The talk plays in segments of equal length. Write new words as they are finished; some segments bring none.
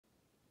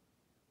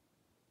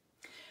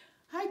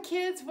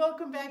kids,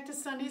 welcome back to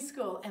Sunday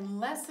School and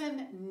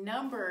lesson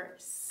number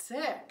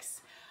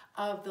 6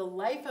 of the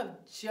life of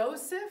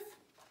Joseph,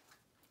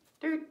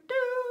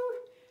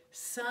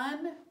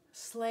 son,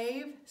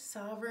 slave,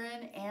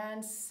 sovereign,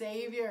 and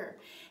savior.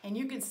 And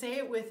you can say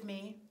it with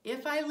me,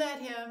 if I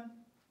let him,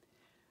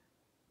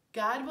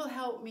 God will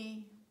help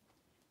me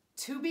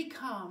to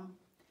become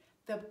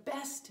the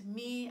best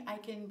me I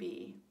can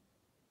be.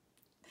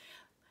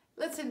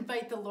 Let's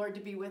invite the Lord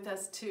to be with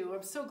us too.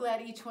 I'm so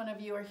glad each one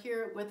of you are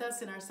here with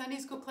us in our Sunday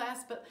school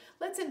class, but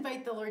let's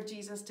invite the Lord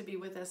Jesus to be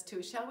with us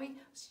too. Shall we?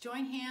 Let's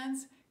join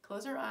hands,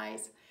 close our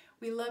eyes.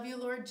 We love you,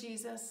 Lord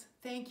Jesus.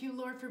 Thank you,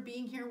 Lord, for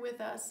being here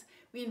with us.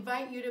 We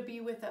invite you to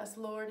be with us,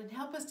 Lord, and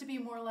help us to be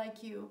more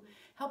like you.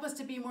 Help us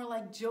to be more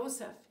like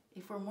Joseph.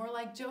 If we're more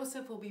like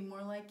Joseph, we'll be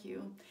more like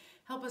you.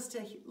 Help us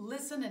to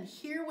listen and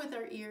hear with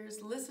our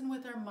ears, listen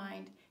with our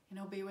mind, and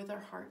obey with our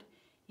heart.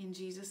 In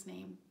Jesus'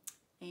 name.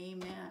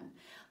 Amen.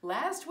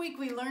 Last week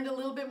we learned a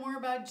little bit more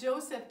about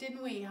Joseph,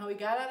 didn't we? How he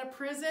got out of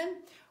prison.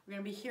 We're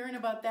going to be hearing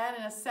about that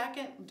in a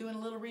second, doing a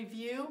little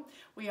review.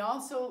 We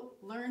also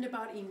learned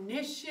about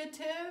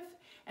initiative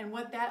and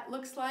what that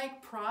looks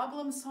like,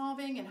 problem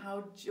solving, and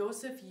how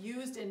Joseph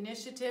used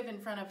initiative in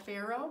front of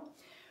Pharaoh.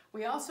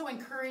 We also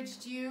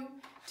encouraged you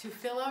to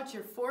fill out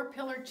your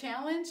 4-pillar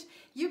challenge.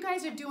 You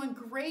guys are doing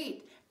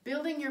great.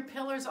 Building your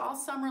pillars all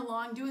summer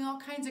long, doing all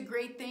kinds of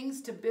great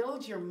things to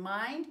build your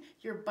mind,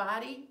 your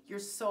body, your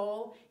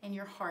soul, and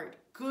your heart.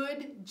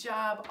 Good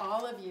job,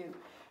 all of you.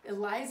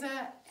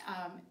 Eliza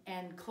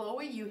and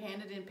Chloe, you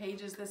handed in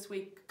pages this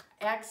week.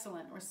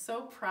 Excellent. We're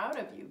so proud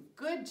of you.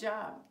 Good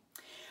job.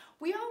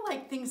 We all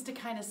like things to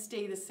kind of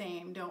stay the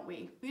same, don't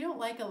we? We don't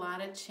like a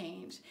lot of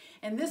change.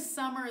 And this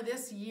summer,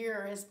 this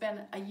year has been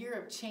a year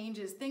of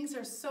changes. Things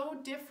are so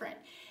different.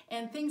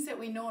 And things that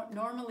we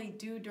normally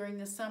do during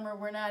the summer,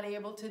 we're not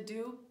able to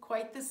do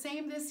quite the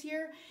same this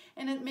year.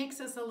 And it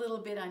makes us a little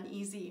bit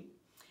uneasy.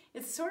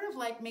 It's sort of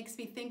like makes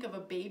me think of a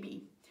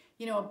baby.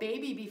 You know, a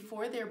baby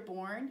before they're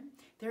born,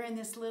 they're in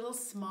this little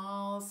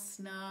small,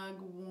 snug,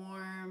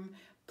 warm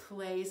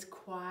place,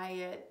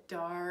 quiet,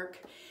 dark,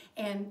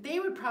 and they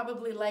would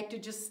probably like to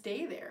just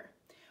stay there.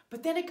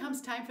 But then it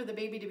comes time for the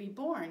baby to be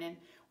born, and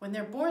when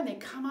they're born, they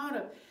come out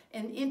of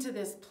and into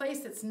this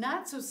place that's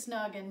not so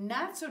snug and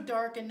not so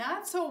dark and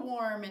not so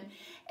warm,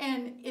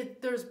 and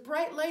there's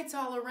bright lights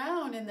all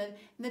around, and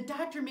the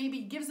doctor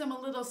maybe gives them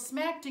a little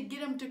smack to get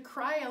them to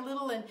cry a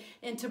little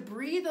and to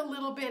breathe a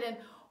little bit, and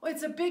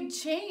it's a big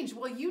change.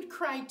 Well, you'd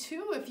cry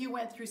too if you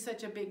went through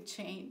such a big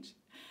change.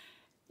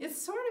 It's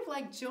sort of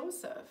like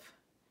Joseph.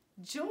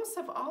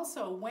 Joseph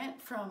also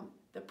went from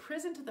the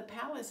prison to the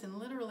palace in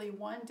literally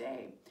one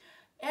day.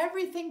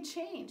 Everything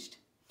changed.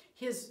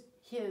 His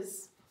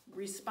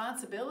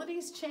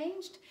responsibilities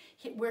changed.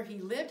 Where he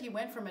lived, he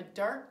went from a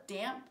dark,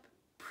 damp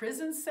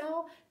prison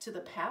cell to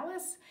the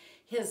palace.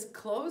 His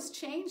clothes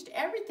changed.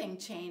 Everything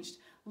changed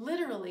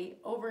literally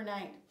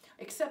overnight.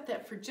 Except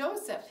that for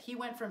Joseph, he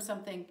went from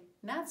something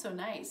not so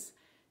nice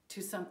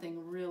to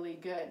something really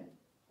good.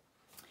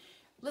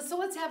 So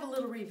let's have a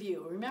little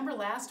review. Remember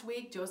last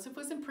week, Joseph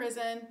was in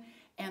prison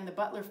and the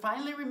butler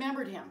finally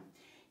remembered him.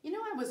 You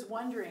know, I was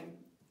wondering,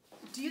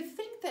 do you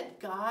think that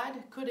God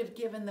could have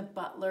given the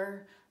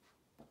butler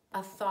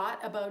a thought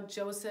about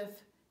Joseph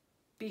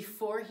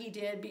before he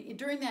did?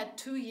 During that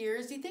 2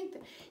 years, do you think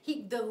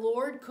that the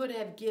Lord could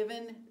have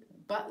given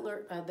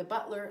the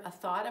butler a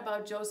thought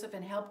about Joseph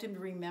and helped him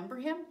to remember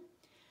him?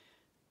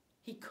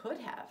 He could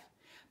have.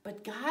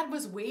 But God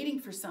was waiting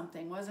for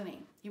something, wasn't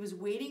he? He was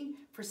waiting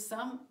for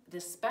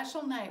this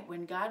special night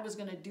when God was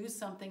going to do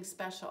something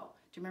special.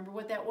 Do you remember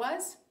what that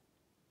was?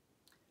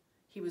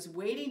 He was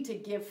waiting to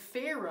give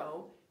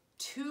Pharaoh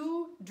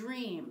 2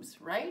 dreams,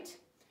 right?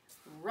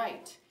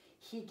 Right.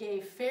 He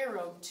gave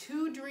Pharaoh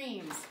 2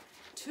 dreams.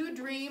 2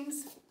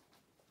 dreams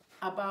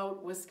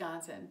about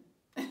Wisconsin.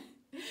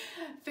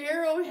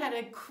 Pharaoh had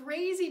a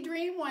crazy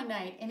dream one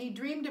night, and he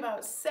dreamed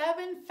about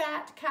 7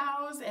 fat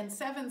cows and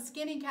 7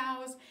 skinny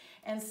cows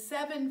and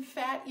 7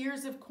 fat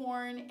ears of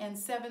corn and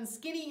 7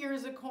 skinny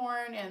ears of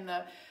corn, and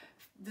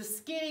the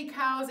skinny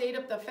cows ate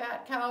up the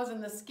fat cows,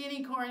 and the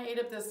skinny corn ate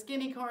up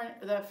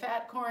the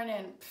fat corn,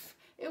 and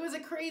it was a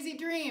crazy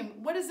dream.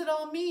 What does it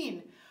all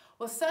mean?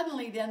 Well,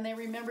 suddenly then they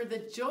remembered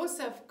that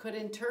Joseph could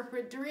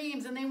interpret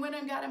dreams, and they went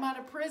and got him out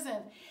of prison,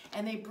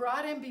 and they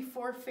brought him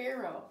before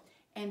Pharaoh.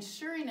 And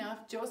sure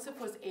enough, Joseph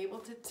was able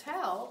to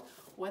tell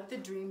what the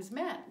dreams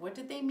meant. What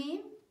did they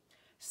mean?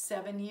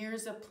 7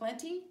 years of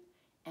plenty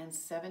and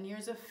 7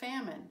 years of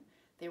famine.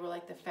 They were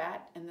like the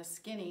fat and the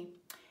skinny.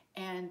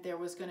 And there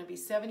was going to be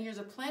 7 years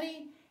of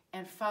plenty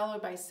and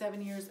followed by 7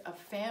 years of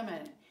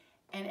famine.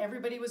 And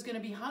everybody was going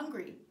to be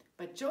hungry.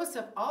 But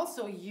Joseph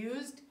also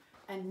used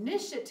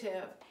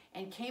initiative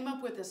and came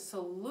up with a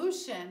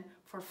solution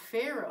for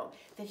Pharaoh,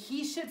 that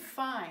he should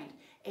find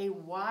a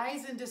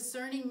wise and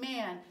discerning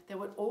man that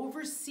would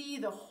oversee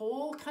the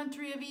whole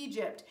country of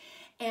Egypt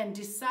and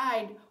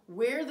decide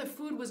where the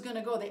food was going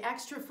to go, the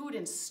extra food,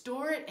 and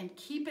store it and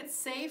keep it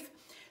safe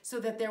so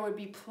that there would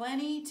be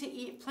plenty to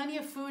eat, plenty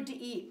of food to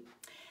eat.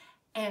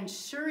 And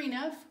sure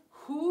enough,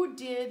 Who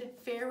did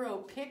Pharaoh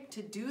pick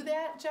to do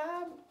that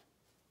job?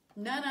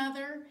 None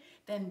other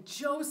than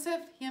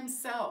Joseph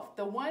himself,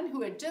 the one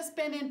who had just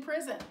been in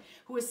prison,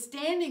 who was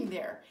standing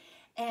there.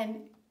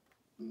 And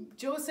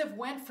Joseph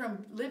went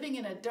from living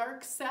in a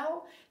dark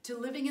cell to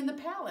living in the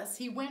palace.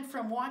 He went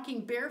from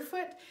walking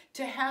barefoot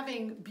to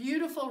having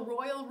beautiful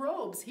royal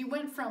robes. He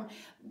went from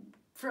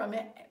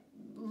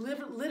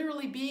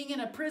literally being in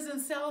a prison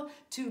cell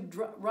to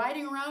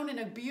riding around in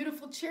a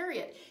beautiful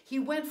chariot. He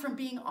went from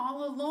being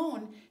all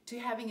alone to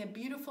having a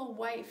beautiful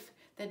wife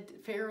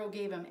that Pharaoh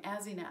gave him,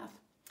 Asenath.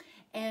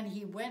 And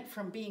he went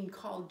from being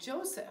called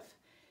Joseph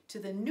to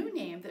the new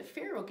name that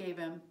Pharaoh gave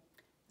him,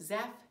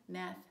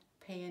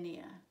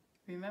 Zaphnath-Paaneah.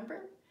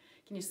 Remember?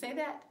 Can you say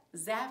that?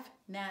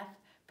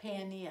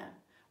 Zaphnath-Paaneah.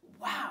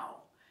 Wow.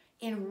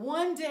 In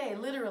one day,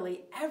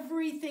 literally,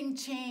 everything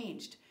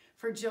changed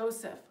for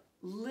Joseph,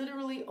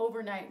 literally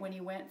overnight when he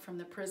went from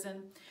the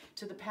prison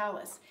to the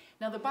palace.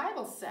 Now, the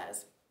Bible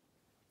says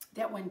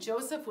that when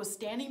Joseph was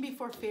standing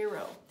before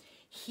Pharaoh,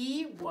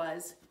 he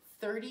was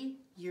 30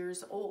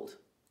 years old.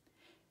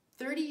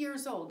 30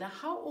 years old. Now,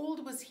 how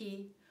old was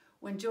he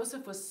when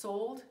Joseph was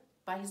sold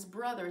by his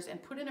brothers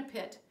and put in a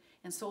pit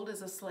and sold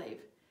as a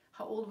slave?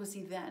 How old was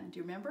he then? Do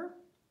you remember?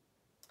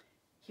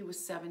 He was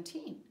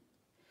 17.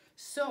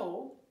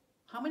 So,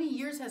 how many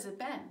years has it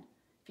been?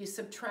 If you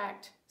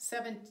subtract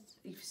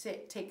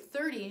take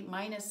 30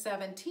 minus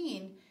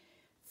 17,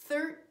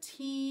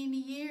 13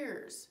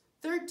 years.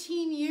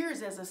 13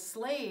 years as a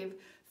slave,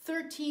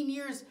 13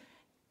 years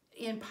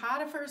in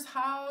Potiphar's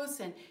house,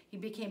 and he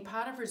became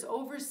Potiphar's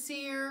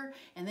overseer,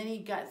 and then he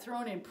got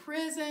thrown in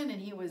prison,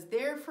 and he was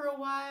there for a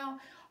while.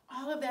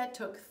 All of that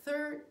took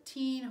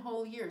 13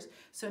 whole years.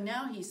 So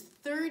now he's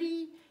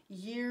 30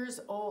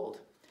 years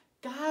old.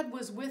 God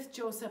was with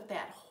Joseph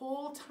that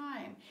whole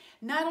time.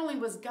 Not only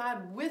was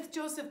God with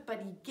Joseph,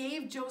 but he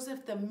gave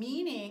Joseph the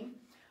meaning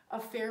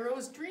of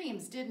Pharaoh's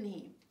dreams, didn't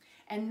he?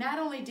 And not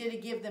only did he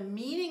give the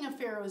meaning of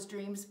Pharaoh's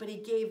dreams, but he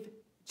gave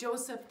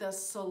Joseph the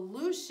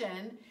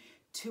solution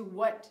to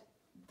what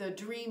the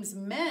dreams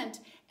meant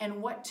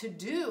and what to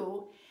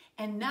do.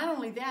 And not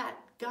only that,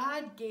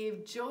 God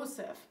gave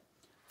Joseph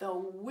the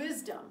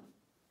wisdom,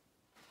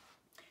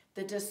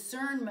 the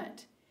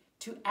discernment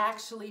to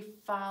actually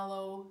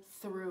follow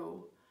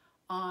through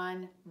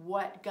on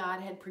what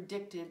God had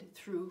predicted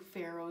through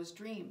Pharaoh's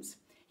dreams.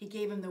 He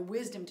gave him the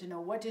wisdom to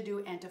know what to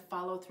do and to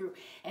follow through.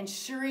 And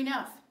sure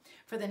enough,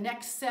 for the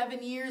next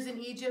 7 years in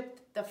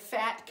Egypt, the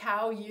fat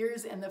cow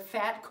years and the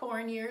fat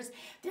corn years,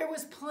 there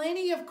was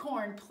plenty of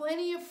corn,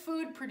 plenty of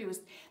food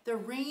produced. The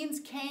rains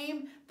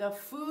came, the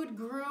food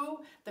grew,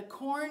 the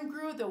corn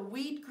grew, the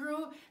wheat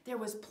grew. There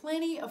was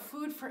plenty of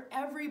food for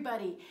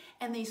everybody.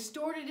 And they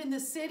stored it in the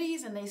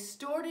cities and they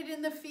stored it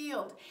in the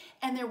field.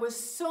 And there was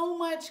so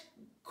much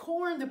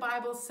corn, the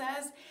Bible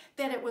says,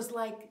 that it was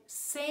like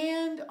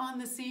sand on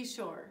the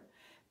seashore.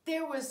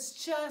 There was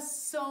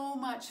just so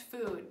much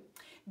food.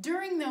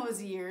 During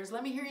those years,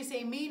 let me hear you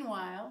say,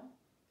 meanwhile,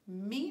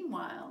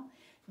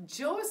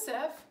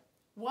 Joseph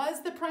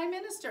was the prime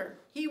minister.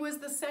 He was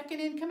the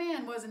second in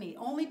command, wasn't he?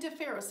 Only to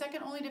Pharaoh,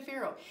 second only to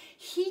Pharaoh.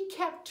 He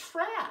kept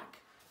track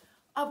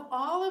of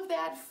all of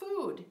that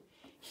food.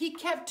 He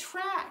kept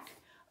track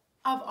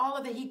of all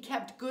of it. He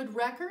kept good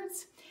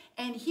records,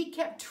 and he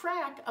kept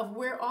track of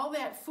where all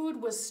that food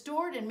was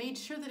stored and made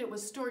sure that it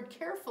was stored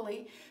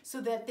carefully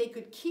so that they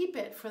could keep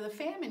it for the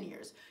famine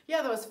years.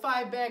 Yeah, those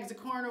 5 bags of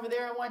corn over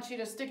there, I want you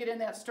to stick it in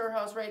that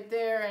storehouse right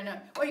there. And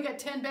oh, you got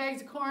 10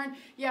 bags of corn?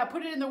 Yeah,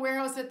 put it in the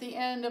warehouse at the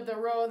end of the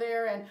row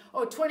there. And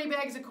oh, 20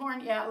 bags of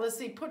corn? Yeah, let's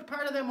see, put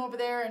part of them over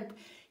there. And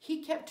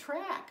he kept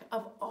track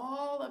of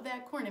all of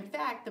that corn. In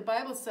fact, the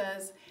Bible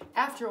says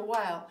after a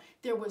while,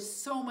 there was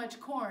so much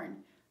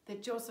corn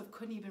that Joseph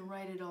couldn't even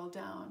write it all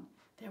down.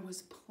 There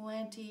was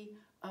plenty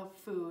of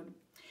food.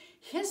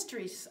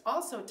 History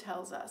also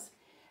tells us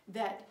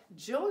that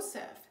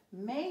Joseph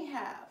may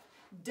have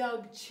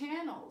dug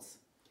channels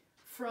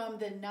from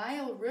the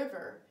Nile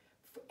River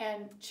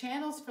and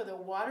channels for the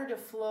water to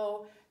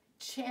flow,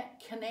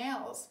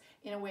 canals,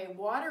 in a way,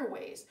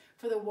 waterways,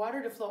 for the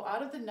water to flow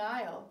out of the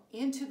Nile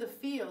into the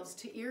fields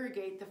to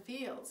irrigate the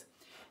fields.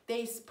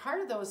 Part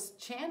of those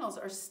channels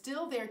are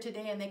still there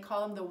today, and they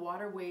call them the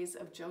waterways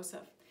of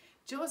Joseph.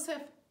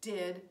 Joseph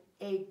did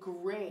a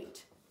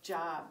great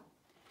job.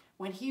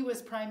 When he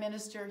was prime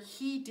minister,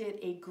 he did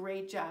a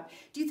great job.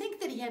 Do you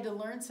think that he had to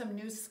learn some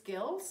new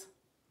skills?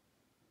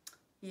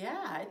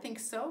 Yeah, I think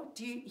so.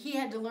 He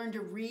had to learn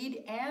to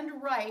read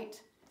and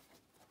write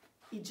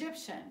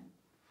Egyptian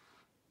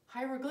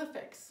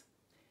hieroglyphics.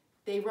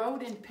 They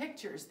wrote in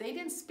pictures. They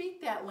didn't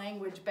speak that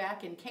language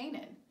back in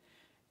Canaan.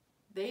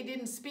 They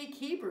didn't speak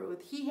Hebrew.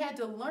 He had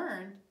to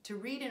learn to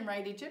read and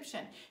write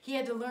Egyptian. He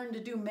had to learn to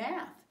do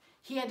math.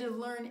 He had to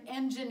learn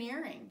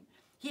engineering.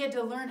 He had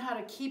to learn how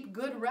to keep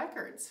good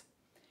records.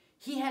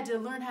 He had to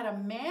learn how to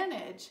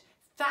manage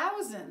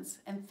thousands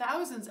and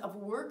thousands of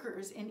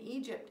workers in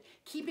Egypt,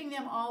 keeping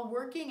them all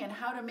working, and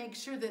how to make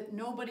sure that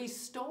nobody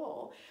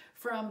stole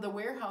from the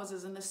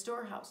warehouses and the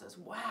storehouses.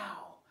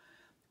 Wow,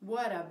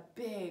 what a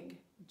big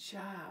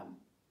job.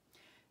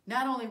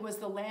 Not only was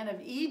the land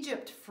of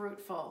Egypt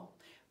fruitful,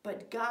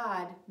 but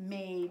God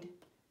made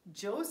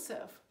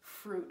Joseph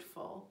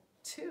fruitful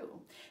too.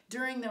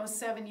 During those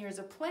 7 years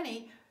of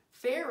plenty,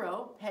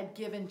 Pharaoh had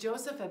given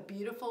Joseph a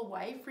beautiful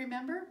wife,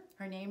 remember?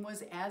 Her name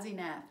was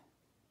Asenath.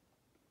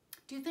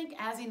 Do you think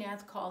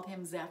Asenath called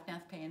him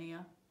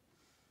Zaphnath-Paneah?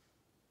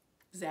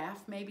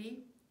 Zaph,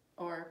 maybe?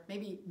 Or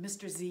maybe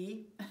Mr.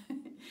 Z?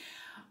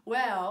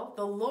 Well,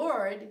 the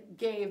Lord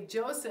gave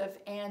Joseph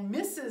and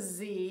Mrs.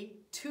 Z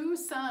 2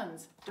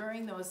 sons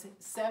during those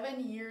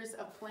 7 years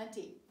of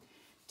plenty.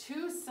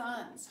 2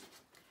 sons.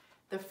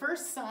 The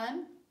first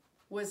son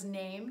was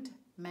named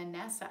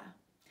Manasseh.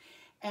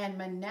 And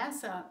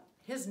Manasseh,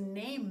 his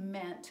name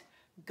meant,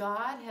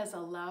 God has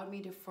allowed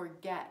me to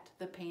forget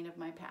the pain of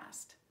my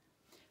past.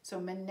 So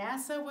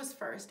Manasseh was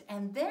first,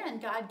 and then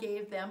God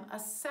gave them a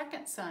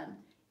second son,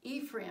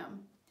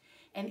 Ephraim.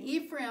 And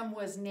Ephraim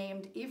was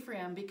named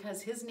Ephraim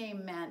because his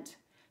name meant,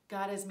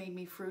 God has made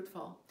me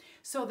fruitful.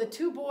 So the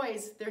 2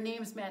 boys, their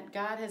names meant,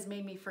 God has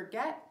made me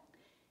forget,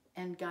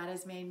 and God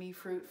has made me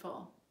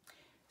fruitful.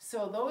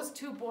 So those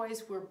 2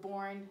 boys were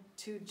born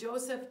to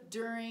Joseph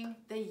during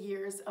the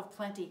years of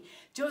plenty.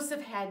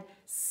 Joseph had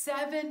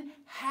 7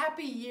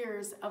 happy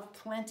years of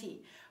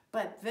plenty.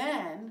 But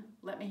then,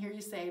 let me hear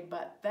you say,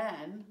 but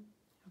then,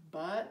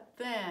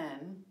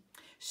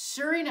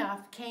 sure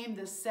enough came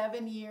the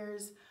 7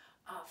 years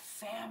of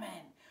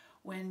famine,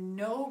 when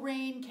no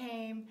rain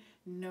came,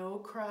 no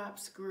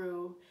crops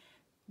grew,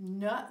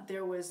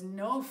 there was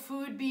no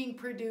food being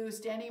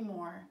produced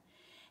anymore.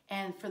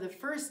 And for the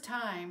first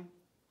time,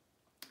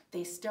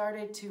 they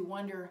started to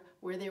wonder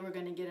where they were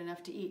going to get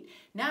enough to eat.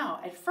 Now,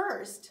 at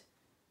first,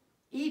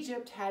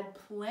 Egypt had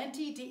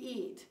plenty to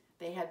eat.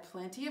 They had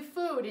plenty of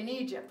food in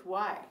Egypt.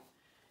 Why?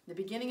 In the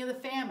beginning of the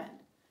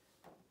famine.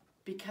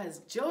 Because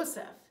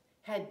Joseph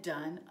had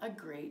done a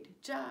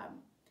great job.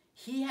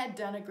 He had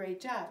done a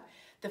great job.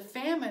 The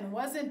famine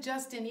wasn't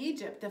just in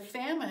Egypt. The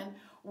famine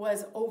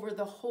was over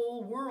the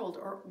whole world,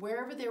 or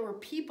wherever there were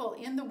people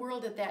in the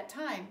world at that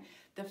time.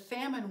 The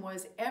famine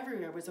was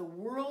everywhere. It was a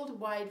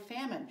worldwide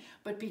famine.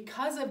 But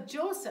because of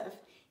Joseph,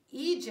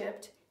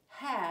 Egypt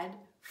had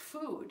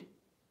food,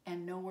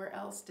 and nowhere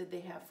else did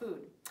they have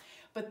food.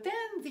 But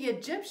then the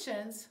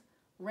Egyptians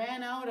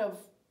ran out of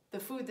the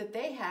food that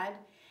they had,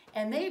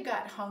 and they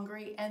got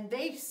hungry, and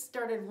they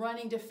started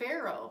running to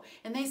Pharaoh.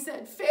 And they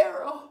said,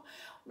 Pharaoh,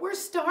 we're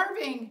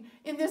starving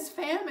in this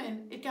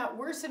famine. It got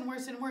worse and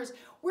worse and worse.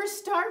 We're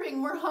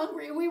starving, we're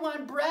hungry, we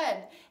want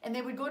bread. And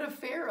they would go to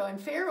Pharaoh,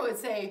 and Pharaoh would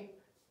say,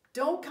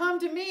 don't come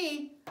to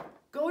me.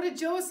 Go to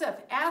Joseph.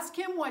 Ask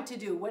him what to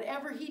do.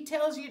 Whatever he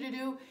tells you to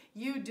do,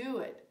 you do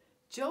it.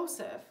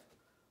 Joseph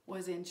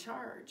was in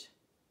charge.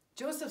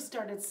 Joseph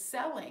started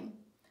selling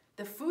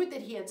the food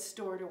that he had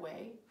stored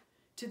away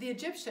to the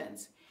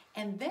Egyptians.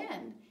 And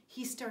then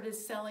he started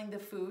selling the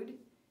food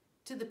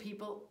to the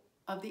people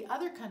of the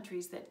other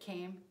countries that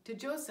came to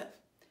Joseph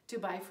to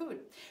buy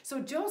food.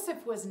 So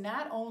Joseph was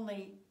not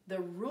only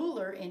the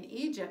ruler in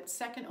Egypt,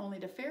 second only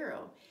to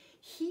Pharaoh,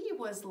 he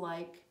was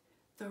like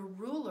the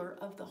ruler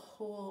of the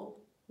whole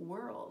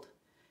world,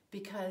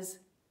 because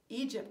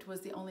Egypt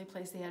was the only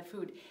place they had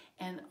food.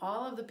 And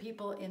all of the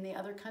people in the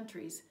other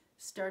countries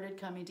started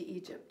coming to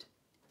Egypt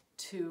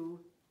to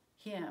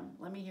him.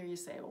 Let me hear you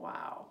say,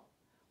 wow.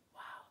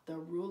 The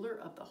ruler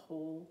of the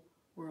whole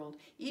world.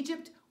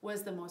 Egypt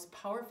was the most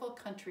powerful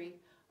country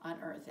on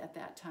earth at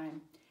that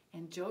time,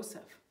 and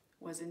Joseph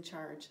was in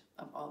charge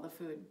of all the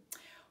food.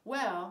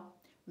 Well,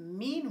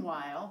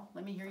 meanwhile,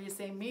 let me hear you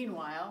say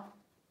meanwhile,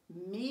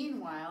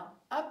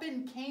 up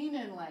in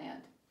Canaan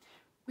land,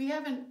 we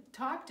haven't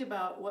talked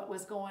about what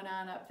was going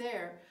on up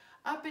there.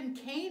 Up in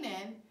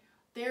Canaan,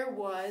 there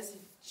was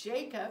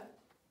Jacob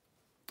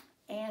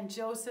and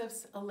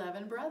Joseph's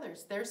 11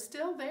 brothers. They're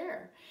still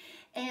there.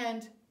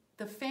 And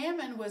the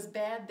famine was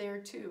bad there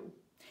too.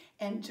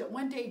 And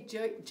one day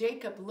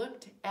Jacob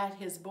looked at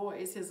his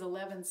boys, his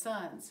 11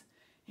 sons.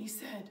 He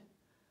said,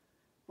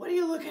 what are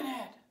you looking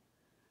at?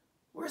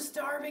 We're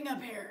starving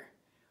up here.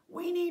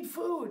 We need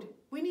food.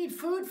 We need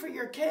food for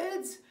your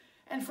kids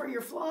and for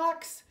your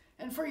flocks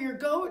and for your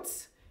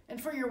goats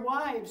and for your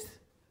wives.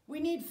 We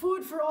need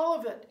food for all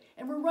of it.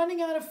 And we're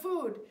running out of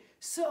food.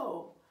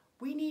 So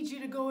we need you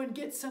to go and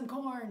get some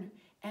corn.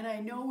 And I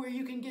know where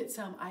you can get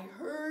some. I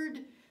heard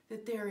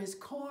that there is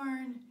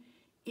corn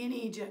in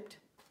Egypt.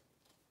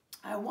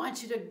 I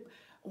want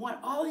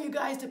all you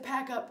guys to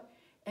pack up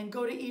and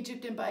go to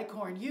Egypt and buy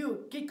corn.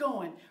 You, get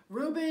going.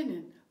 Reuben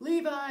and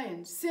Levi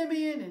and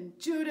Simeon and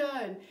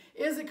Judah and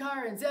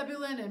Issachar and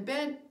Zebulun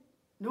and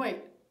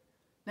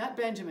not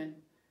Benjamin.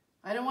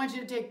 I don't want you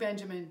to take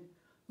Benjamin.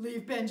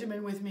 Leave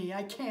Benjamin with me.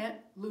 I can't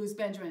lose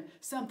Benjamin.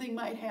 Something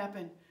might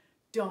happen.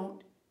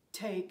 Don't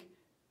take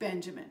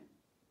Benjamin.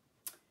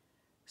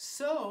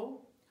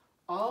 So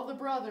all the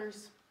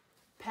brothers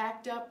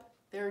packed up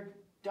their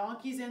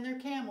donkeys and their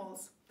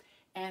camels,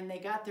 and they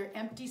got their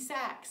empty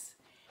sacks,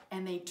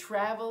 and they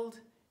traveled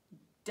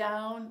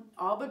down,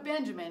 all but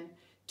Benjamin,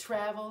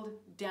 traveled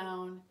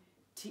down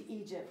to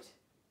Egypt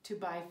to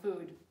buy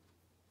food.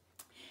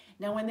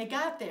 Now when they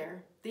got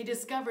there, they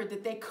discovered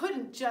that they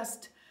couldn't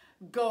just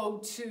go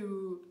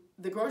to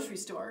the grocery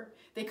store.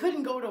 They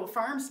couldn't go to a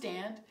farm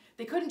stand.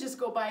 They couldn't just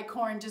go buy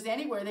corn just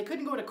anywhere. They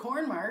couldn't go to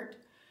Corn Mart.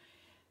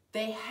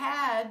 They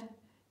had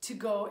to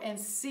go and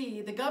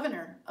see the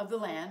governor of the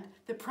land,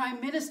 the prime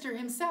minister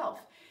himself.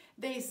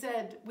 They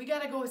said, we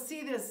got to go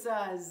see this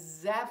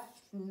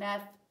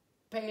Zaphnath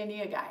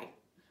Pioneer guy.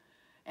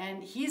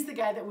 And he's the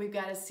guy that we've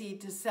got to see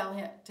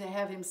to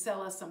have him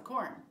sell us some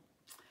corn.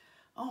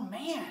 Oh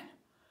man,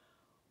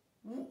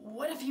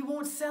 what if he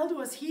won't sell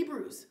to us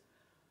Hebrews?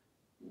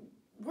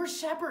 We're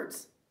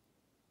shepherds.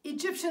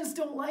 Egyptians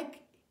don't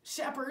like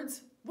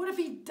shepherds. What if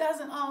he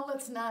doesn't? Oh,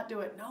 let's not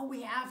do it. No,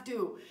 we have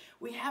to.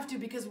 We have to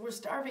because we're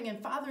starving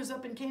and Father's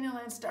up in Canaan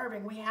land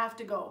starving. We have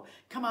to go.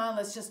 Come on,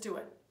 let's just do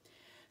it.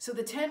 So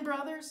the 10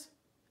 brothers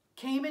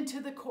came into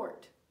the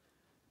court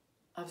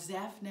of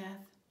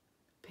Zaphnath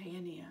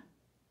Pioneer.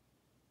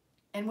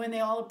 And when they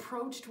all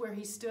approached where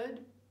he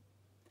stood,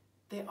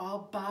 they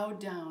all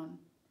bowed down,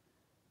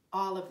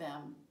 all of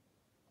them,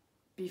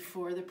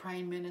 before the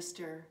prime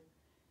minister,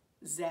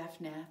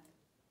 Zaphnath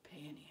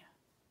Pioneer.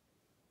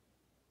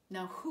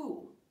 Now,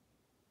 who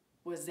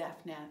was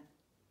Zaphnath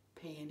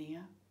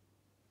Pioneer?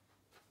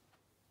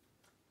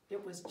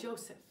 It was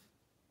Joseph,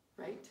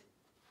 right?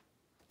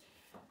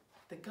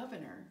 The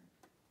governor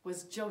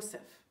was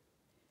Joseph.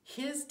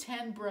 His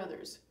 10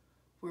 brothers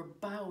were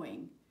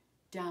bowing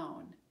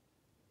down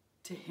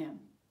to him.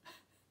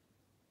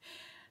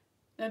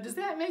 Now, does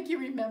that make you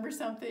remember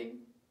something?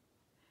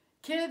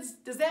 Kids,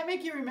 does that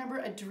make you remember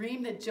a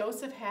dream that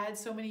Joseph had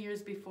so many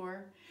years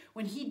before?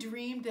 When he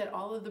dreamed that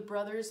all of the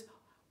brothers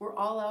were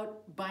all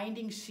out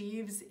binding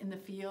sheaves in the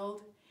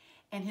field,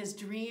 and his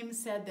dream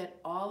said that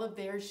all of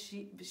their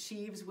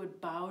sheaves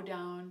would bow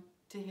down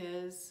to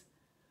his.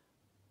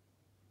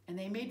 And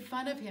they made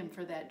fun of him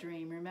for that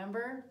dream,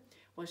 remember?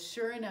 Well,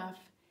 sure enough,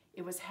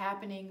 it was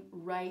happening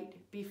right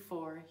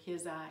before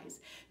his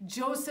eyes.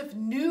 Joseph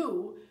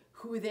knew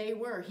who they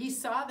were. He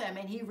saw them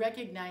and he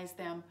recognized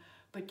them.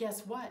 But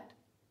guess what?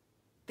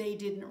 They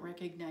didn't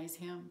recognize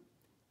him.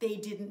 They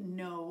didn't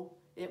know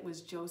it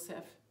was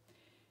Joseph.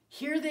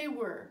 Here they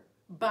were,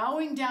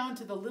 bowing down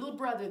to the little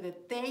brother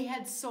that they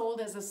had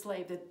sold as a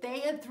slave, that they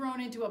had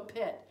thrown into a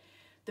pit.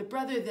 The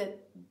brother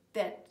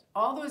that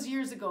all those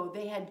years ago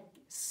they had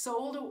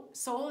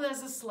sold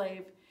as a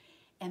slave,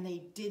 and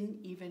they didn't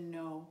even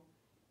know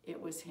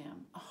it was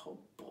him. Oh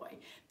boy,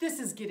 this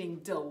is getting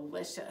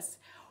delicious.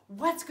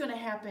 What's going to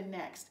happen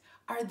next?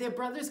 Are their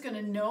brothers going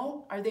to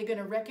know? Are they going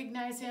to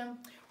recognize him?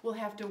 We'll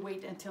have to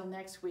wait until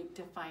next week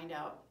to find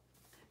out.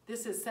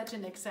 This is such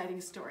an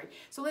exciting story.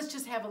 So let's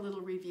just have a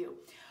little review.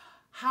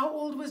 How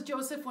old was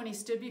Joseph when he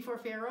stood before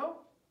Pharaoh?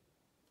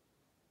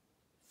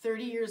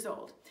 30 years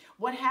old.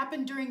 What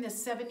happened during the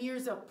 7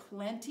 years of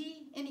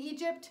plenty in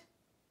Egypt?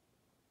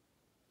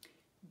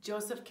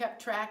 Joseph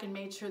kept track and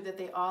made sure that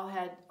they all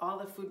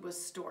the food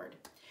was stored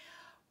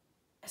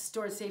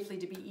safely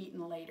to be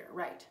eaten later,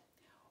 right?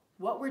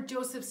 What were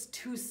Joseph's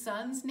 2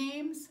 sons'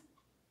 names?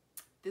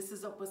 This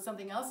was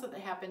something else that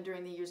happened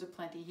during the years of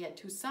plenty. He had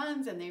 2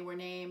 sons and they were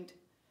named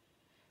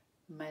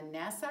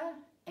Manasseh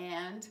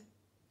and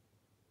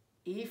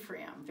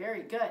Ephraim.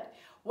 Very good.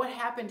 What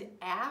happened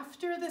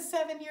after the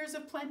 7 years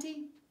of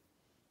plenty?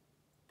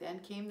 Then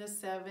came the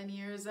 7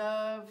 years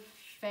of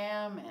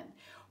famine.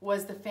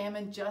 Was the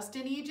famine just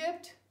in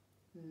Egypt?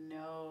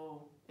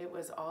 No, it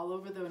was all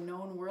over the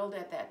known world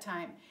at that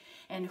time.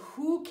 And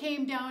who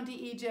came down to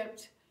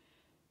Egypt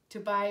to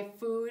buy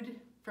food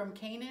from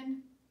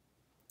Canaan?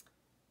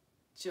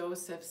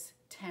 Joseph's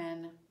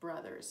 10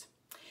 brothers.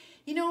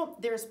 You know,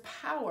 there's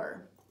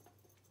power.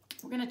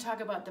 We're going to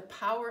talk about the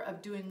power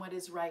of doing what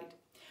is right.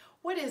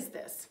 What is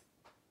this?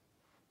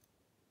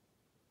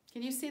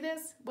 Can you see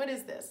this? What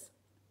is this?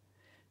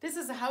 This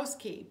is a house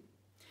key.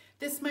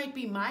 This might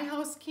be my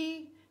house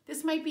key.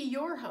 This might be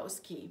your house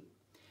key.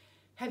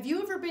 Have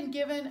you ever been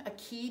given a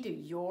key to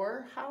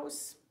your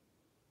house?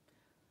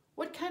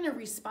 What kind of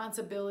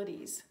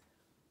responsibilities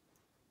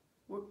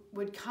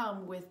would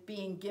come with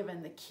being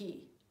given the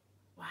key?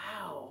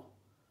 Wow,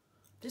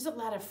 there's a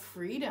lot of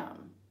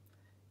freedom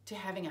to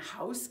having a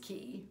house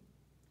key,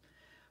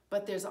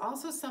 but there's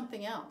also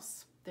something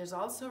else. There's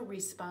also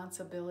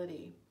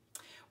responsibility.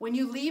 When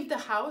you leave the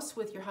house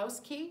with your house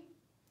key,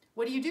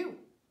 what do?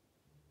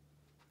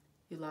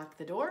 You lock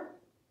the door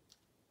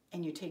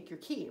and you take your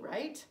key,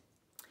 right?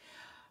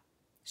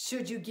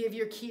 Should you give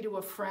your key to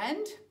a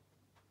friend?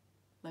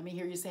 Let me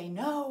hear you say,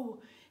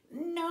 no,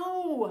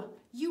 no,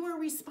 you are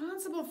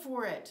responsible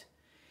for it.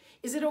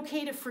 Is it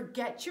okay to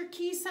forget your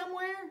key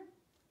somewhere?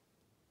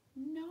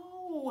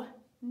 No,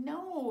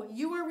 no,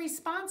 you are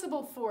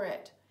responsible for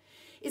it.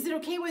 Is it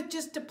okay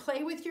just to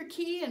play with your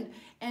key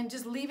and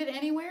just leave it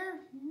anywhere?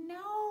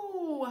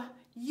 No,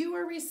 you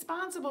are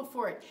responsible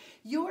for it.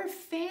 Your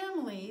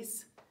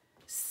family's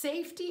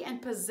safety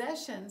and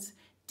possessions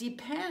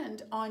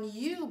depend on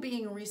you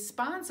being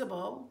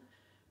responsible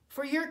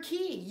for your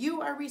key.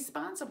 You are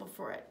responsible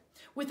for it.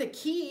 With a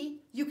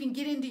key, you can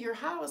get into your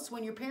house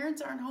when your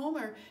parents aren't home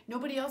or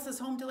nobody else is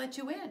home to let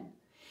you in.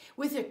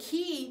 With a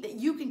key that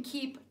you can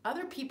keep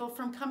other people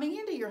from coming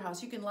into your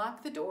house. You can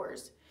lock the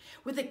doors.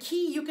 With a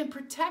key, you can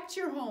protect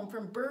your home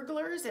from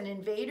burglars and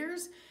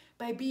invaders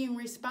by being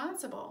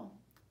responsible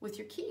with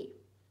your key.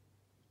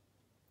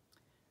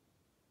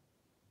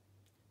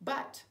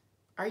 But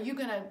are you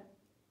going to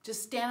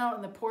just stand out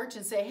on the porch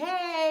and say,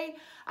 hey,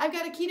 I've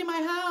got a key to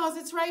my house.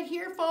 It's right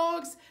here,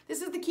 folks.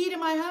 This is the key to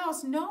my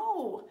house.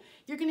 No,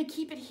 you're going to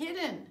keep it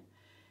hidden.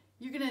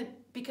 You're going to,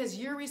 because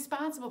you're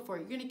responsible for it,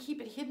 you're going to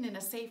keep it hidden in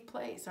a safe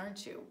place,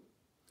 aren't you?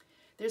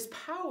 There's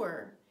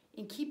power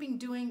in keeping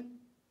doing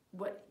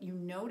what you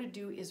know to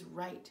do is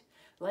right.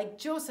 Like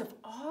Joseph,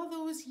 all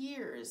those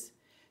years,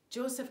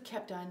 Joseph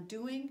kept on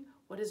doing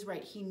what is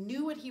right. He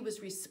knew what he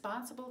was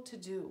responsible to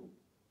do.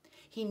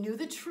 He knew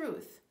the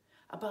truth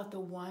about the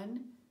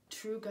one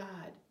true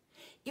God.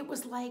 It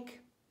was like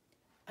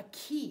a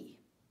key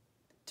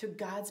to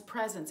God's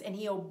presence, and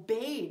he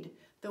obeyed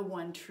the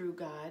one true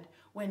God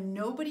when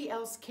nobody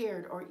else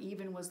cared or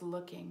even was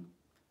looking,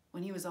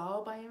 when he was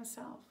all by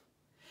himself.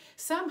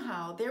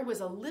 Somehow there was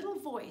a little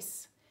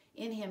voice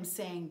in him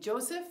saying,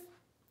 Joseph,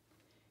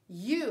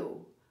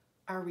 you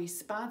are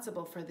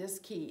responsible for this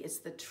key. It's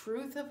the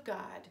truth of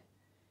God.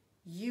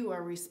 You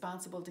are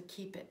responsible to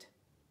keep it.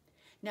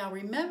 Now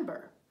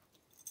remember,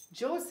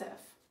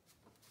 Joseph,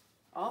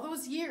 all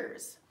those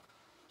years,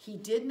 he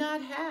did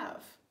not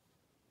have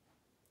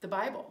the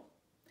Bible.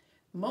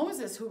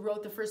 Moses, who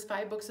wrote the first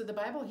 5 books of the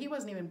Bible, he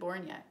wasn't even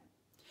born yet.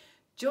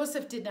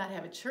 Joseph did not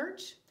have a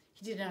church.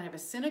 He did not have a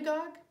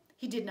synagogue.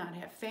 He did not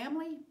have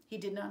family. He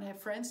did not have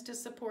friends to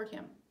support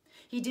him.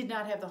 He did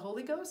not have the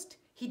Holy Ghost.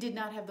 He did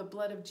not have the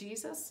blood of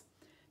Jesus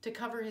to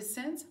cover his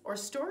sins or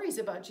stories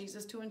about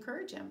Jesus to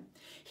encourage him.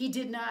 He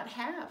did not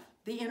have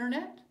the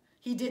internet.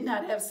 He did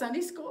not have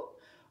Sunday school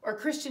or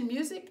Christian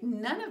music.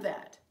 None of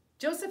that.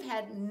 Joseph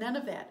had none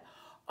of that.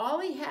 All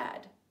he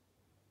had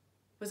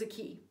was a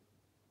key.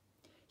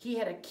 He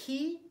had a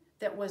key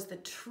that was the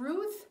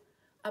truth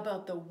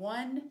about the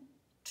one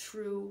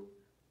true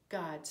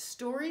God.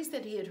 Stories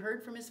that he had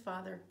heard from his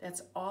father.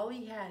 That's all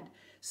he had.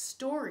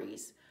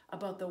 Stories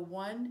about the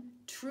one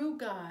true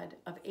God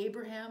of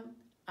Abraham,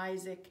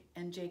 Isaac,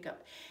 and Jacob.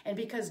 And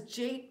because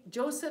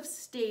Joseph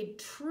stayed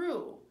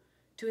true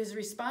to his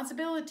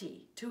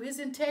responsibility, to his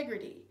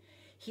integrity,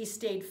 he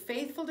stayed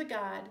faithful to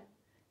God.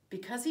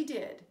 Because he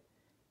did,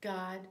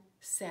 God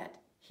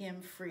set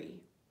him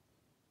free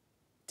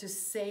to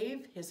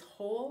save his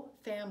whole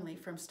family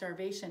from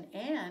starvation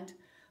and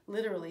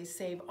literally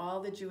save all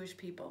the Jewish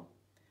people.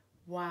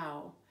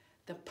 Wow,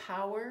 the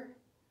power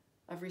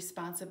of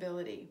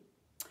responsibility.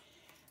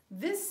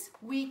 This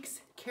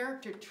week's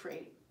character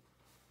trait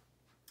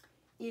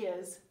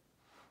is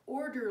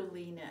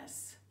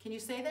orderliness. Can you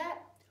say that?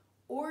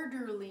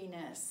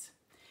 Orderliness.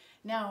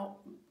 Now,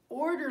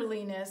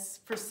 orderliness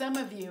for some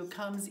of you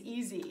comes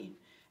easy,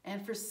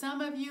 and for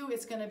some of you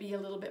it's going to be a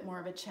little bit more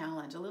of a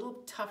challenge, a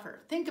little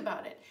tougher. Think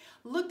about it.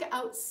 Look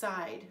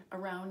outside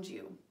around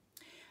you.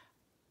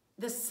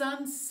 The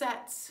sun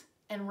sets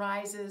and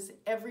rises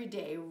every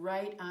day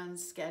right on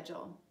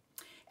schedule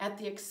at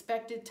the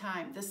expected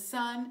time. The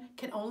sun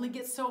can only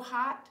get so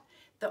hot.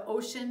 The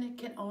ocean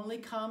can only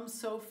come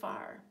so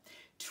far.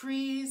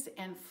 Trees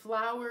and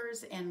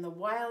flowers and the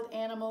wild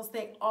animals,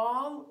 they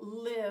all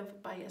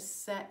live by a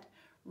set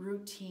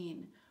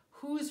routine.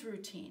 Whose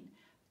routine?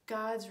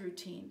 God's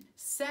routine,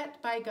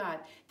 set by God.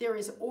 There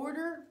is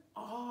order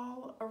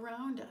all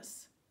around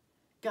us.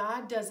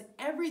 God does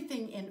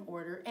everything in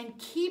order and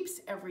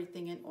keeps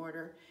everything in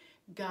order.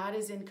 God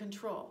is in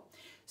control.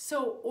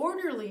 So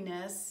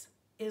orderliness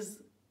is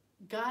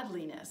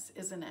godliness,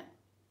 isn't it?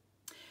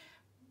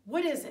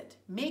 What is it?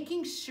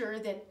 Making sure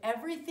that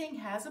everything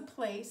has a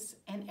place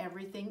and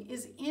everything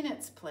is in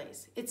its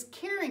place. It's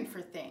caring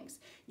for things,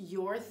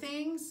 your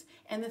things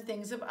and the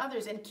things of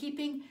others, and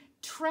keeping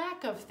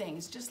track of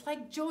things, just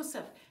like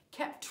Joseph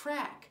kept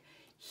track.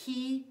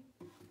 He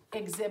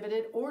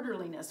exhibited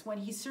orderliness. When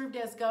he served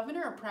as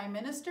governor or prime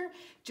minister,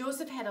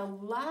 Joseph had a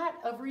lot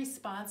of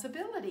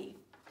responsibility.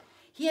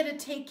 He had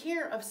to take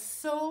care of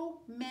so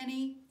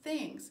many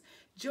things.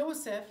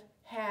 Joseph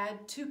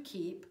had to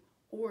keep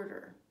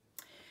order.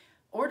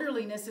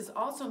 Orderliness is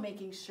also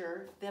making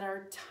sure that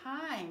our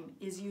time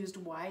is used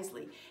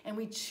wisely and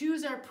we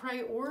choose our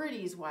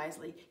priorities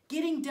wisely,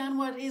 getting done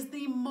what is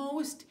the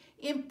most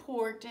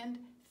important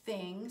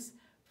things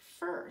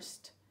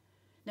first.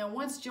 Now,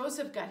 once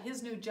Joseph got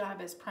his new job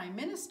as prime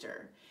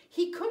minister,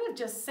 he could have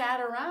just sat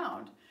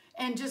around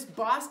and just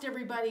bossed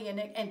everybody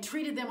and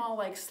treated them all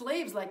like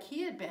slaves like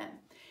he had been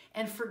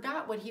and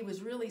forgot what he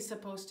was really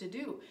supposed to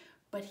do.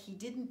 But he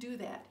didn't do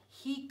that.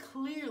 He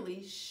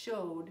clearly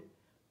showed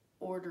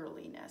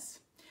orderliness.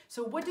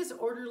 So what does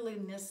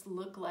orderliness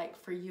look like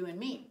for you and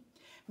me?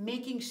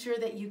 Making sure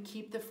that you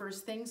keep the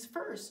first things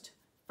first.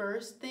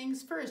 First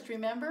things first,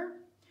 remember?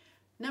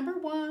 Number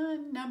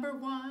one,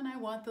 I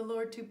want the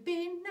Lord to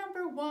be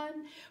number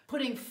one.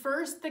 Putting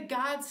first the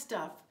God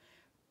stuff,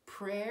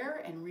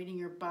 prayer and reading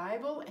your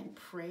Bible and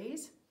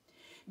praise.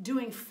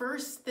 Doing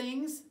first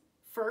things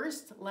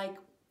first, like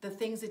the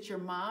things that your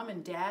mom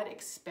and dad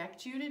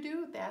expect you to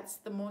do. That's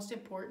the most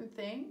important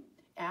thing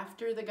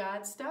after the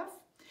God stuff.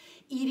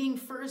 Eating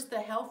first the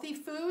healthy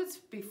foods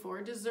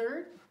before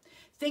dessert.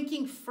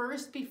 Thinking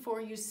first before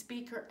you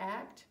speak or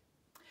act.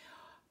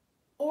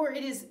 Or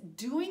it is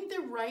doing the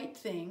right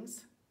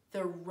things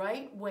the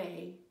right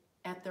way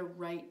at the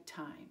right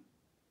time.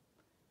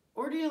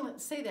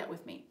 Say that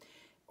with me.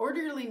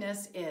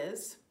 Orderliness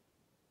is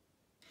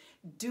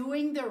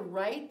doing the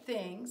right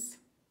things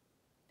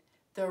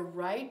the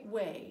right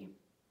way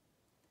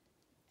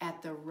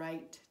at the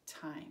right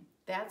time.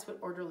 That's what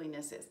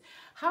orderliness is.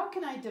 How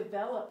can I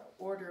develop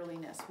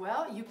orderliness?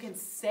 Well, you can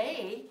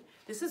say,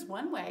 this is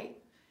one way,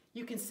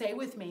 you can say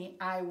with me,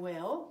 I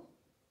will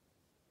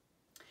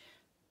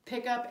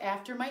pick up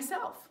after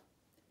myself.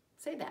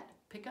 Say that,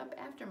 pick up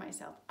after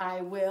myself.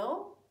 I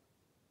will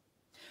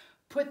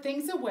put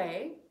things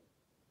away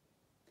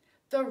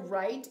the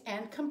right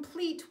and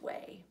complete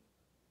way.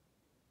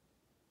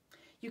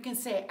 You can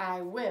say,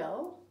 I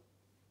will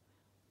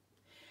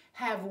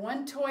have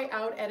one toy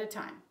out at a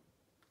time.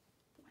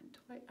 One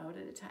toy out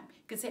at a time.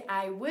 You can say,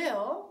 I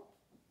will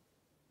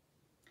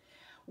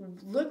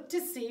look to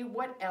see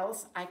what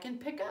else I can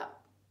pick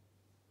up.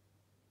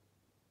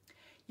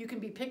 You can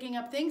be picking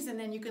up things and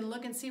then you can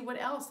look and see what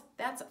else.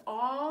 That's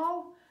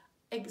all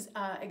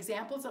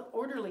examples of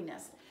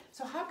orderliness.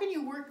 So how can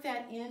you work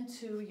that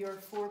into your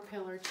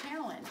 4-pillar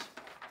challenge?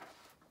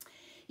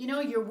 You know,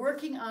 you're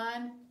working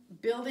on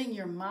building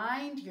your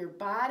mind, your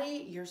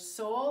body, your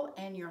soul,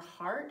 and your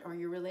heart or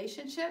your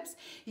relationships.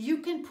 You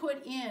can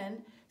put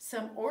in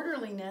some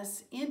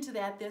orderliness into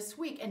that this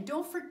week. And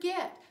don't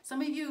forget,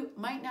 some of you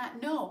might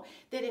not know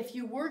that if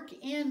you work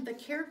in the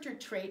character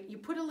trait, you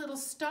put a little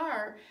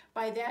star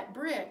by that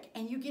brick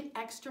and you get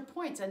extra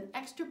points, an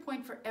extra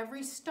point for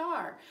every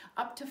star,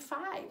 up to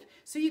 5.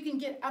 So you can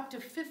get up to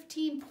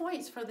 15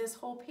 points for this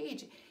whole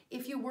page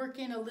if you work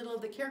in a little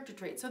of the character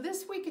trait. So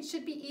this week it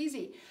should be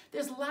easy.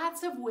 There's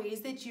lots of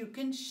ways that you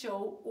can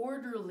show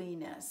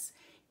orderliness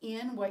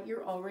in what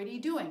you're already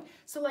doing.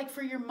 So like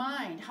for your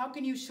mind, how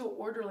can you show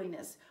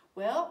orderliness?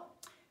 Well,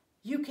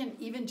 you can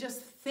even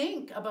just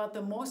think about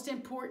the most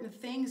important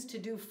things to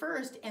do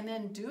first and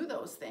then do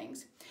those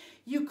things.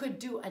 You could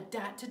do a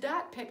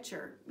dot-to-dot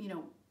picture, you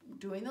know,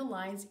 doing the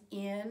lines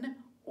in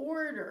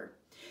order.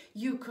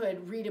 You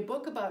could read a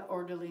book about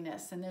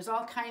orderliness, and there's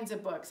all kinds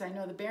of books. I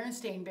know the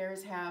Berenstain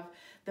Bears have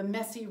The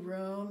Messy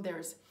Room.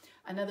 There's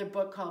another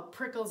book called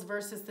Prickles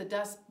versus the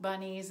Dust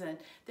Bunnies, and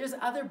there's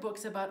other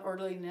books about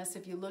orderliness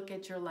if you look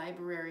at your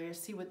library or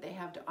see what they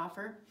have to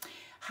offer.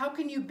 How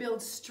can you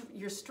build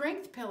your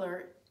strength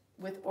pillar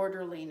with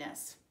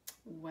orderliness?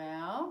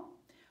 Well,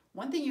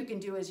 one thing you can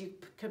do is you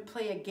could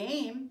play a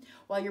game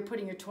while you're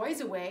putting your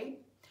toys away.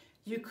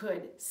 You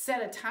could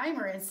set a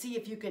timer and see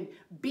if you can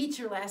beat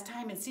your last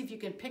time and see if you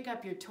can pick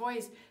up your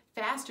toys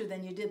faster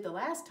than you did the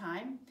last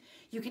time.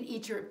 You can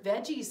eat your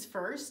veggies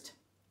first.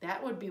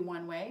 That would be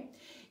one way.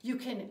 You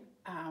can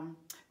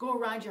go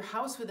around your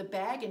house with a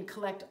bag and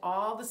collect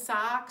all the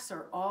socks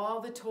or all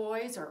the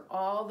toys or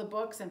all the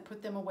books and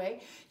put them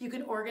away. You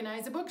can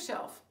organize a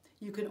bookshelf.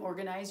 You can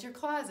organize your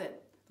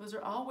closet. Those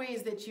are all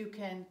ways that you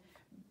can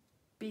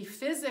be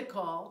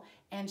physical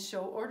and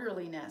show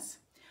orderliness.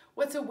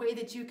 What's a way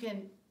that you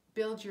can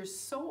build your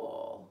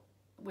soul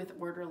with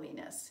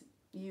orderliness?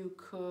 You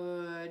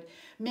could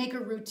make a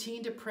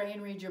routine to pray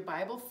and read your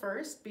Bible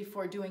first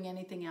before doing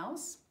anything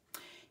else.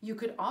 You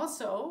could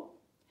also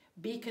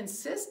be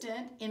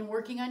consistent in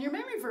working on your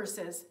memory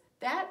verses.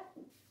 That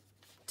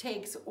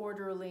takes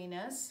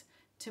orderliness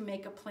to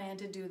make a plan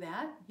to do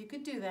that. You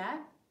could do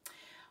that.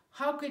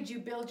 How could you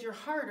build your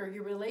heart or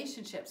your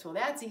relationships? Well,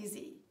 that's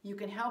easy. You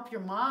can help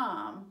your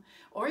mom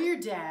or your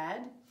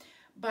dad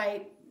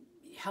by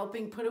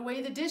helping put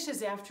away the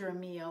dishes after a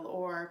meal,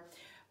 or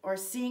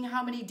seeing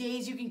how many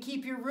days you can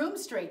keep your room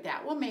straight.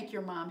 That will make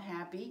your mom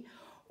happy.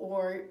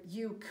 Or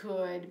you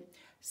could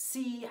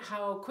see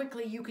how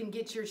quickly you can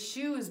get your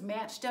shoes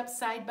matched up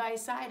side by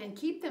side and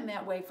keep them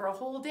that way for a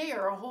whole day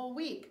or a whole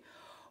week.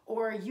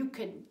 Or you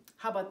could,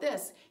 how about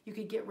this? You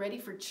could get ready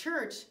for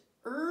church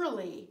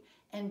early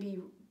and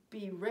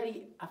be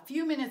ready a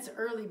few minutes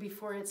early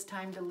before it's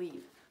time to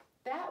leave.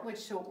 That would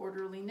show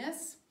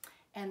orderliness,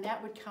 and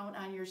that would count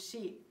on your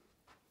sheet.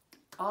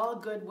 All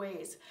good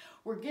ways.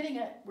 We're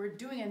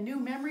doing a new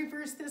memory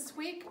verse this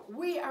week.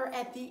 We are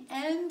at the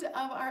end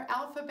of our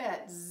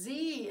alphabet.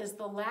 Z is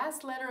the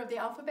last letter of the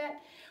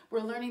alphabet.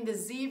 We're learning the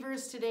Z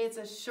verse today. It's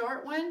a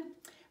short one.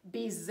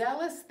 Be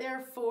zealous,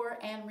 therefore,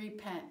 and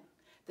repent.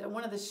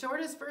 One of the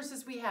shortest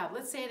verses we have.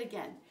 Let's say it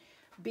again.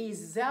 Be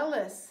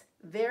zealous,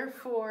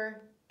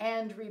 therefore,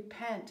 and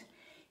repent.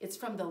 It's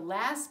from the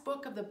last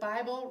book of the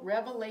Bible,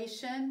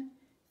 Revelation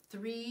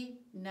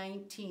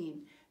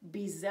 3:19.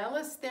 Be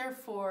zealous,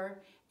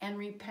 therefore, and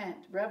repent.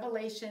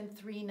 Revelation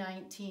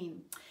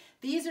 3:19.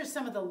 These are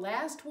some of the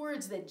last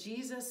words that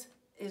Jesus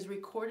is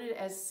recorded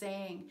as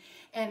saying.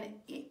 And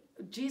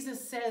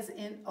Jesus says,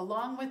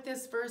 along with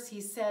this verse,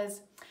 he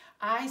says,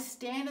 I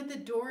stand at the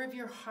door of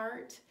your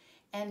heart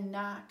and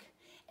knock.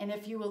 And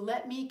if you will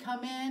let me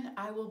come in,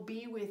 I will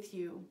be with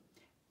you.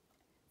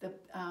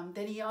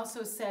 Then he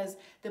also says,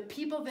 the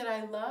people that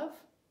I love,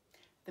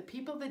 the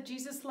people that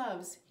Jesus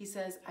loves, he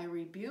says, I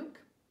rebuke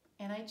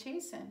and I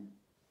chasten.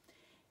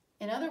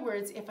 In other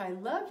words, if I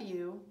love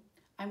you,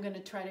 I'm going to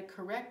try to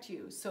correct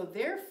you. So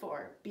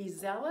therefore, be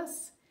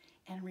zealous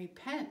and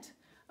repent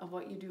of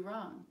what you do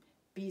wrong.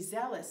 Be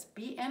zealous,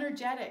 be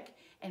energetic,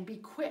 and be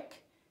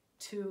quick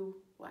to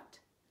what?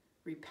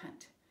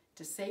 Repent.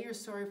 To say you're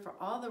sorry for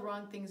all the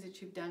wrong things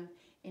that you've done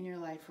in your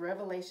life.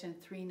 Revelation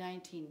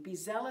 3:19. Be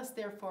zealous,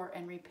 therefore,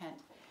 and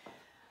repent.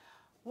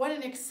 What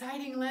an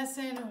exciting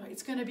lesson.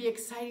 It's going to be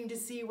exciting to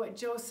see what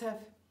Joseph,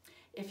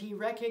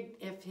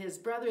 if his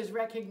brothers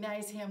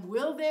recognize him.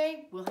 Will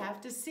they? We'll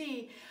have to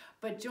see.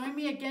 But join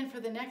me again for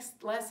the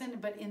next lesson.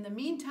 But in the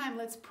meantime,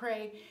 let's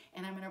pray.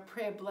 And I'm going to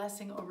pray a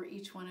blessing over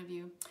each one of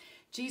you.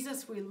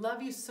 Jesus, we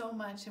love you so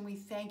much and we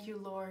thank you,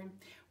 Lord.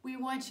 We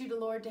want you,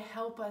 Lord, to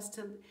help us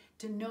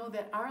to know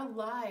that our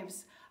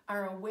lives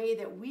are a way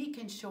that we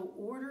can show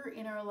order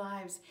in our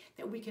lives,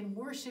 that we can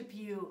worship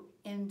you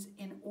in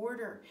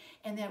order,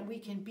 and that we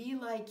can be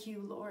like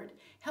you, Lord.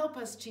 Help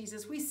us,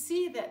 Jesus. We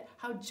see that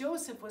how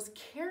Joseph was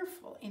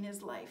careful in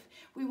his life.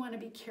 We want to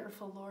be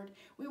careful, Lord.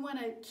 We want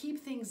to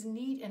keep things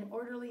neat and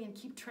orderly and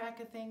keep track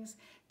of things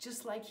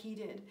just like he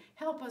did.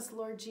 Help us,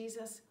 Lord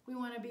Jesus. We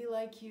want to be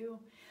like you.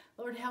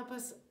 Lord, help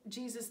us,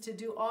 Jesus, to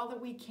do all that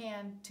we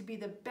can to be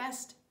the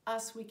best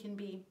us we can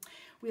be.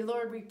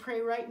 Lord, we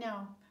pray right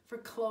now for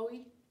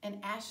Chloe and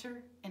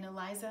Asher and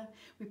Eliza.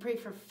 We pray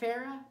for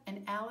Farah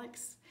and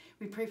Alex.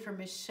 We pray for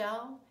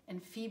Michelle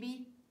and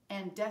Phoebe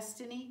and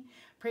Destiny.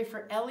 Pray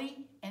for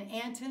Ellie and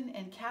Anton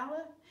and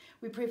Kala.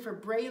 We pray for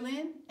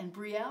Braylon and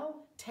Brielle,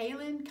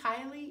 Taylin,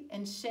 Kylie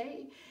and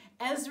Shay,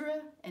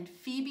 Ezra and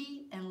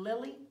Phoebe and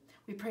Lily.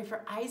 We pray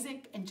for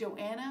Isaac and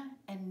Joanna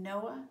and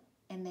Noah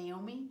and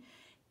Naomi.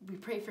 We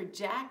pray for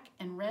Jack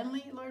and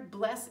Renly, Lord.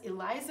 Bless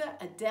Eliza,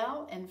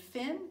 Adele, and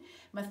Finn,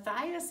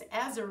 Matthias,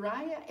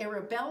 Azariah,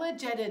 Arabella,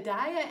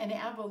 Jedediah, and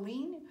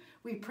Aveline.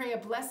 We pray a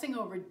blessing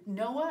over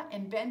Noah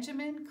and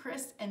Benjamin,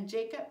 Chris and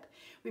Jacob.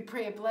 We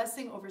pray a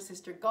blessing over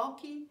Sister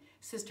Galki,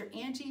 Sister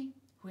Angie,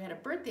 who had a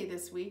birthday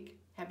this week.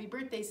 Happy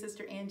birthday,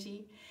 Sister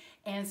Angie,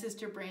 and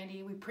Sister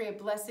Brandy. We pray a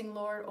blessing,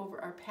 Lord,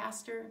 over our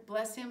pastor.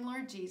 Bless him,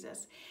 Lord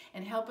Jesus,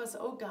 and help us,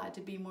 oh God,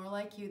 to be more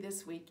like you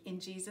this week. In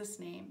Jesus'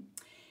 name.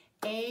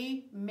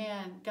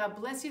 Amen. God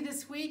bless you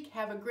this week.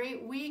 Have a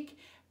great week.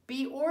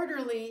 Be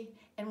orderly,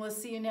 and we'll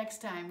see you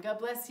next time. God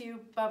bless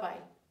you. Bye-bye.